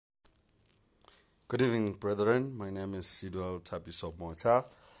Good evening, brethren. My name is Sidwell Tabiso Mota,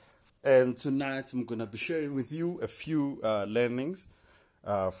 and tonight I'm going to be sharing with you a few learnings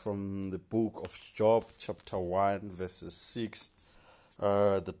from the book of Job, chapter 1, verses 6.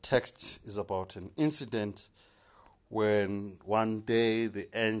 The text is about an incident when one day the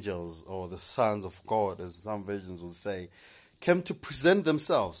angels, or the sons of God, as some versions will say, came to present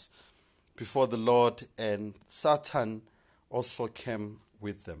themselves before the Lord, and Satan also came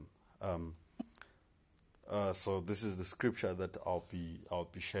with them. So this is the scripture that I'll be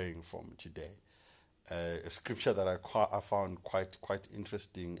sharing from today. A scripture that I found quite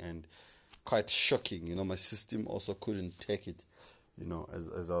interesting and quite shocking. You know, my system also couldn't take it. You know,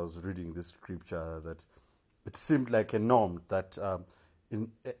 as I was reading this scripture, that it seemed like a norm that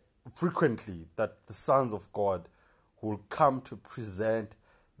frequently that the sons of God will come to present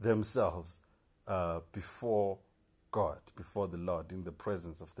themselves before God, before the Lord, in the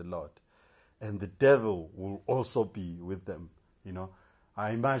presence of the Lord. And the devil will also be with them. You know, I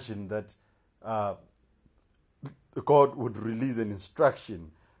imagine that God would release an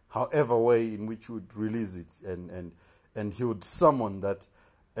instruction, however way in which he would release it, and he would summon that.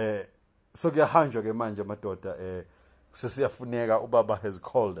 So kuyahanjwa ke manje madoda sesiyafuneka ubaba has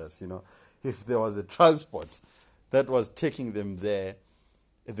called us. You know, if there was a transport that was taking them there,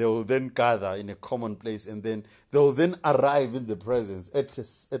 they will then gather in a common place, and then they will then arrive in the presence at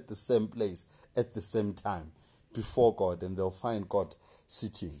the same place at the same time before God, and they'll find God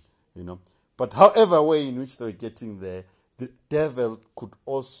sitting, you know. But however way in which they're getting there, the devil could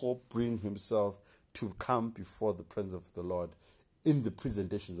also bring himself to come before the presence of the Lord in the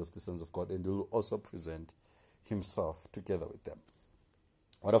presentations of the sons of God, and he will also present himself together with them.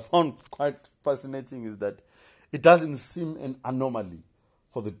 What I found quite fascinating is that it doesn't seem an anomaly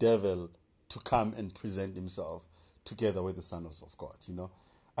for the devil to come and present himself together with the sons of God. You know,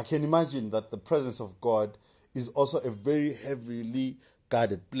 I can imagine that the presence of God is also a very heavily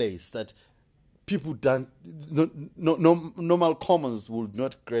guarded place that people don't, normal commons would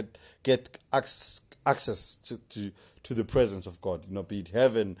not get access to the presence of God. You know, be it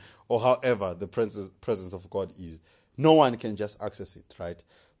heaven or however the presence of God is. No one can just access it, right?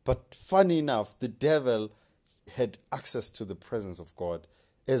 But funny enough, the devil had access to the presence of God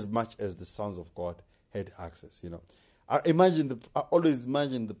as much as the sons of God had access. You know, I always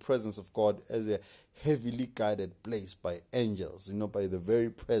imagine the presence of God as a heavily guarded place by angels. You know, by the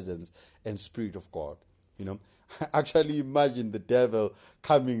very presence and spirit of God. You know, I actually imagine the devil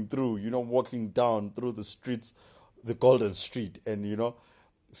coming through. You know, walking down through the streets, the Golden Street, and you know,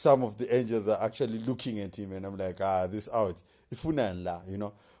 some of the angels are actually looking at him, and I'm like, this out, ifunanla, you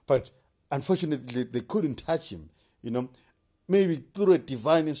know. But unfortunately, they couldn't touch him, you know. Maybe through a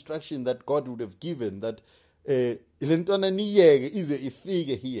divine instruction that God would have given, that ifike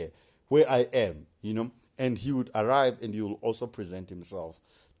here where I am, you know, and he would arrive, and he will also present himself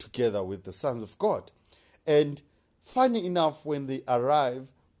together with the sons of God. And funny enough, when they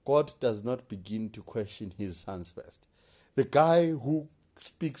arrive, God does not begin to question his sons first. The guy who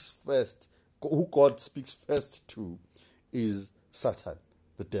speaks first, who God speaks first to, is Satan,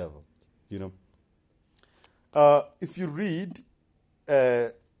 the devil. You know, if you read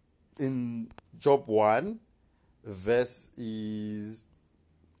in Job 1, verse is,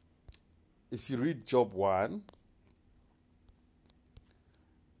 if you read Job 1,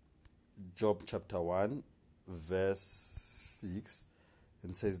 Job chapter 1, verse 6,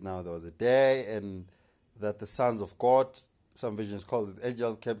 and says, now there was a day, and that the sons of God, some visions called it,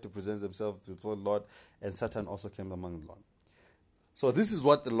 angels came to present themselves before the Lord, and Satan also came among the Lord. So this is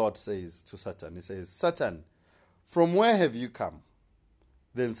what the Lord says to Satan. He says, Satan, from where have you come?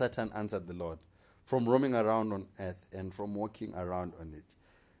 Then Satan answered the Lord, from roaming around on earth and from walking around on it.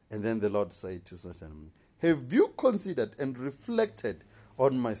 And then the Lord said to Satan, have you considered and reflected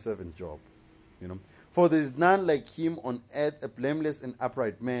on my servant Job? You know, for there is none like him on earth, a blameless and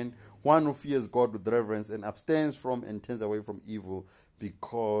upright man, one who fears God with reverence and abstains from and turns away from evil,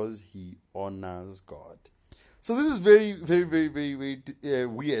 because he honors God. So this is very, very, very, very, very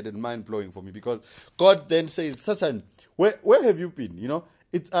weird and mind-blowing for me, because God then says, Satan, where have you been? You know,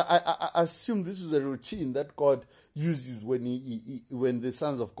 I assume this is a routine that God uses when the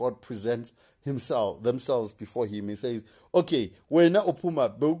sons of God present themselves before him. He says, okay, when opuma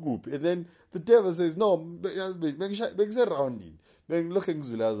begup, and then the devil says, no, make surrounding. He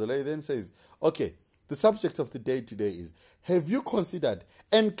then says, okay, the subject of the day today is, have you considered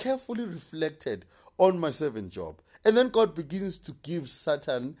and carefully reflected on my servant Job? And then God begins to give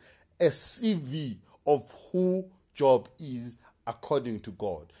Satan a CV of who Job is according to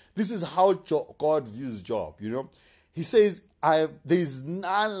God. This is how God views Job, you know. He says, there is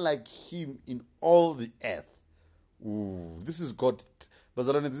none like him in all the earth. Ooh, this is God.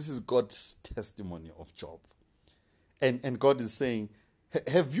 Bazalwane, this is God's testimony of Job. And God is saying,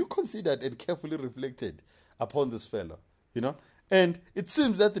 have you considered and carefully reflected upon this fellow? You know? And it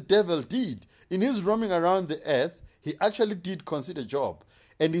seems that the devil did. In his roaming around the earth, he actually did consider Job.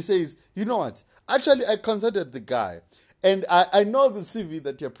 And he says, you know what? Actually, I considered the guy. And I know the CV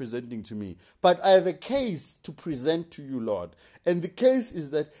that you're presenting to me, but I have a case to present to you, Lord. And the case is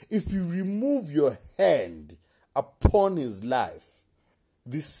that if you remove your hand upon his life,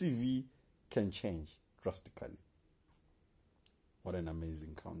 this CV can change drastically. What an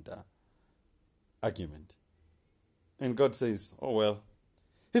amazing counter argument. And God says, oh well.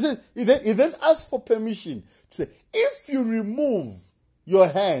 He says, he then asks for permission to say, if you remove your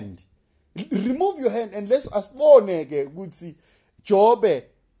hand and let's asibone ke ukuthi Jobe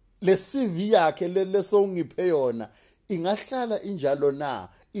le CV yakhe lesongiphe yona ingahlala injalo na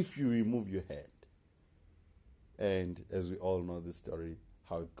if you remove your hand. And as we all know the story,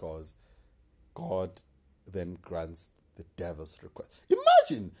 how it goes, God then grants the devil's request.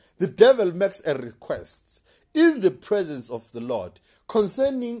 Imagine the devil makes a request in the presence of the Lord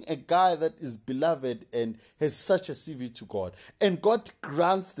concerning a guy that is beloved and has such a CV to God. And God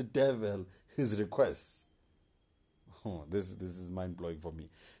grants the devil his requests. Oh, this is mind-blowing for me.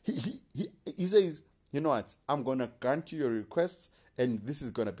 He says, you know what, I'm going to grant you your requests, and this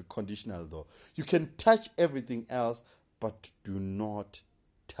is going to be conditional though. You can touch everything else, but do not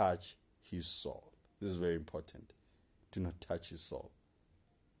touch his soul. This is very important. Do not touch his soul.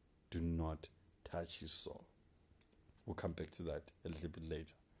 Do not touch his soul. We'll come back to that a little bit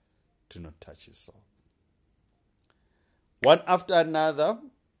later. Do not touch his soul. One after another,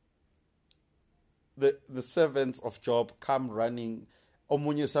 the servants of Job come running.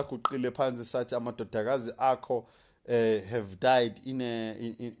 Omunye sakuqile phansi sathi amadodakazi akho have died in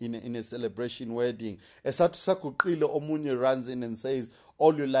a celebration wedding. Esathi sakuqile omunye runs in and says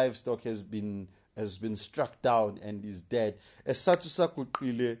all your livestock has been struck down and is dead. Esathi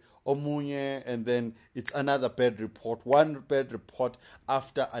sakuqile omunye, and then it's another bad report, one bad report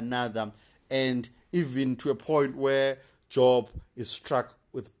after another, and even to a point where Job is struck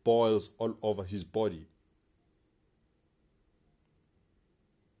with boils all over his body.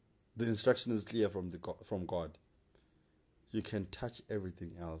 The instruction is clear from God. You can touch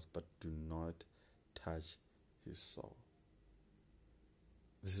everything else, but do not touch his soul.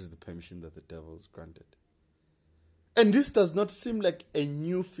 This is the permission that the devil is granted. And this does not seem like a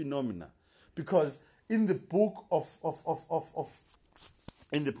new phenomena, because in the book of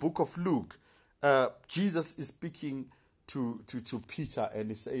Luke, Jesus is speaking to Peter, and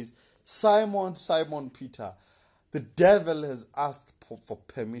he says, Simon, Simon Peter, the devil has asked for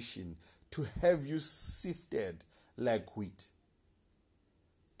permission to have you sifted like wheat.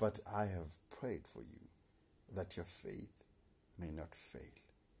 But I have prayed for you that your faith may not fail.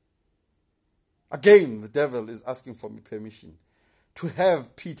 Again, the devil is asking for me permission to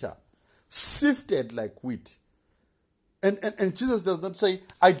have Peter sifted like wheat. And Jesus does not say,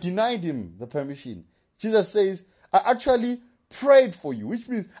 I denied him the permission. Jesus says, I actually prayed for you, which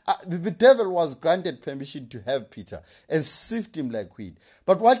means the devil was granted permission to have Peter and sift him like wheat.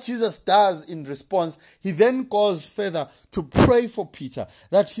 But what Jesus does in response, he then goes further to pray for Peter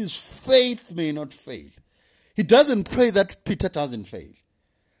that his faith may not fail. He doesn't pray that Peter doesn't fail.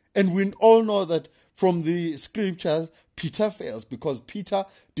 And we all know that from the scriptures, Peter fails because Peter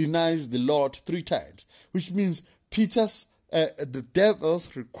denies the Lord 3 times, which means the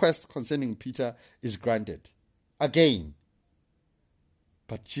devil's request concerning Peter is granted again.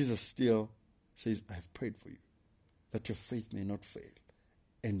 But Jesus still says, I have prayed for you, that your faith may not fail.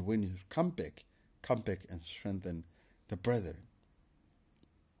 And when you come back and strengthen the brethren.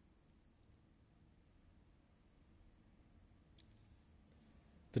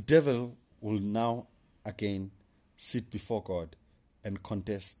 The devil will now again sit before God and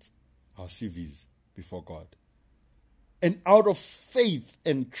contest our CVs before God. And out of faith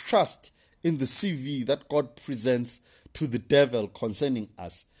and trust in the CV that God presents to the devil concerning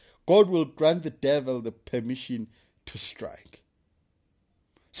us, God will grant the devil the permission to strike.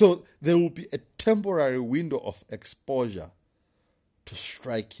 So there will be a temporary window of exposure to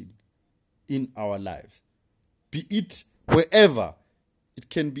striking in our lives, be it wherever. It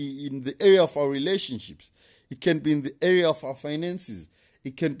can be in the area of our relationships. It can be in the area of our finances.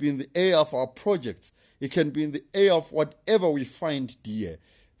 It can be in the area of our projects. It can be in the area of whatever we find dear.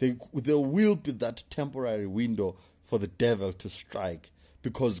 There will be that temporary window for the devil to strike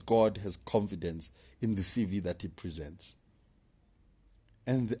because God has confidence in the CV that he presents.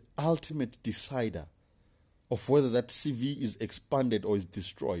 And the ultimate decider of whether that CV is expanded or is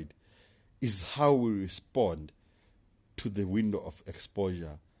destroyed is how we respond to the window of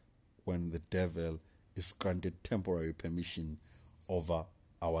exposure when the devil is granted temporary permission over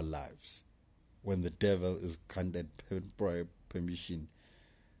our lives. When the devil is granted temporary permission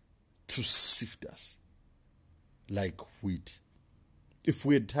to sift us like wheat. If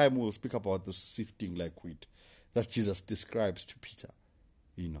we had time, we'll speak about the sifting like wheat that Jesus describes to Peter,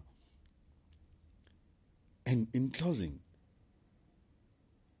 And in closing,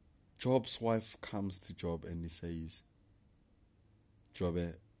 Job's wife comes to Job and he says, Job,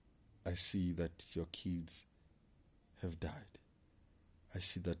 I see that your kids have died. I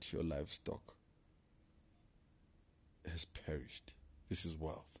see that your livestock has perished. This is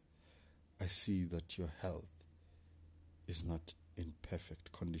wealth. I see that your health is not in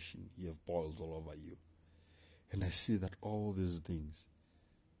perfect condition. You have boils all over you. And I see that all these things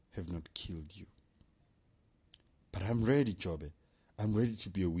have not killed you. But I'm ready, Job. I'm ready to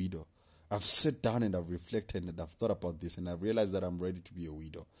be a widow. I've sat down and I've reflected and I've thought about this and I've realized that I'm ready to be a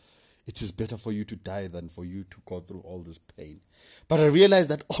widow. It is better for you to die than for you to go through all this pain. But I realize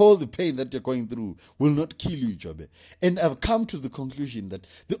that all the pain that you're going through will not kill you, Job. And I've come to the conclusion that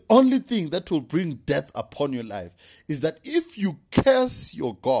the only thing that will bring death upon your life is that if you curse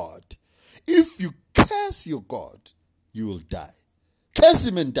your God, you will die. Curse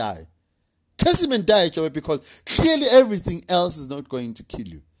him and die. Curse him and die, Job, because clearly everything else is not going to kill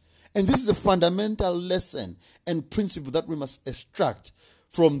you. And this is a fundamental lesson and principle that we must extract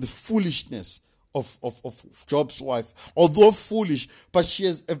from the foolishness of Job's wife. Although foolish, but she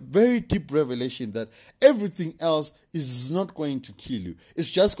has a very deep revelation that everything else is not going to kill you.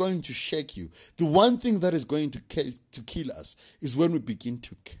 It's just going to shake you. The one thing that is going to kill us is when we begin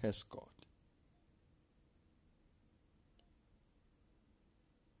to curse God.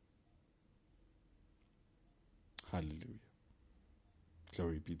 Hallelujah.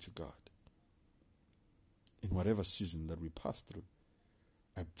 Glory be to God. In whatever season that we pass through,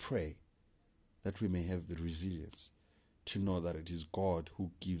 I pray that we may have the resilience to know that it is God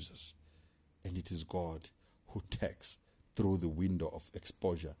who gives us and it is God who takes through the window of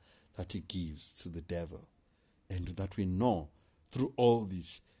exposure that he gives to the devil. And that we know through all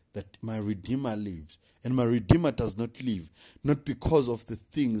this that my Redeemer lives, and my Redeemer does not live, not because of the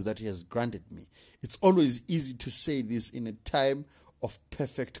things that he has granted me. It's always easy to say this in a time of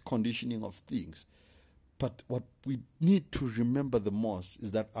perfect conditioning of things. But what we need to remember the most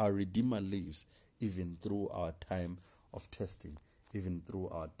is that our Redeemer lives even through our time of testing, even through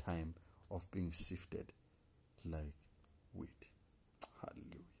our time of being sifted like wheat.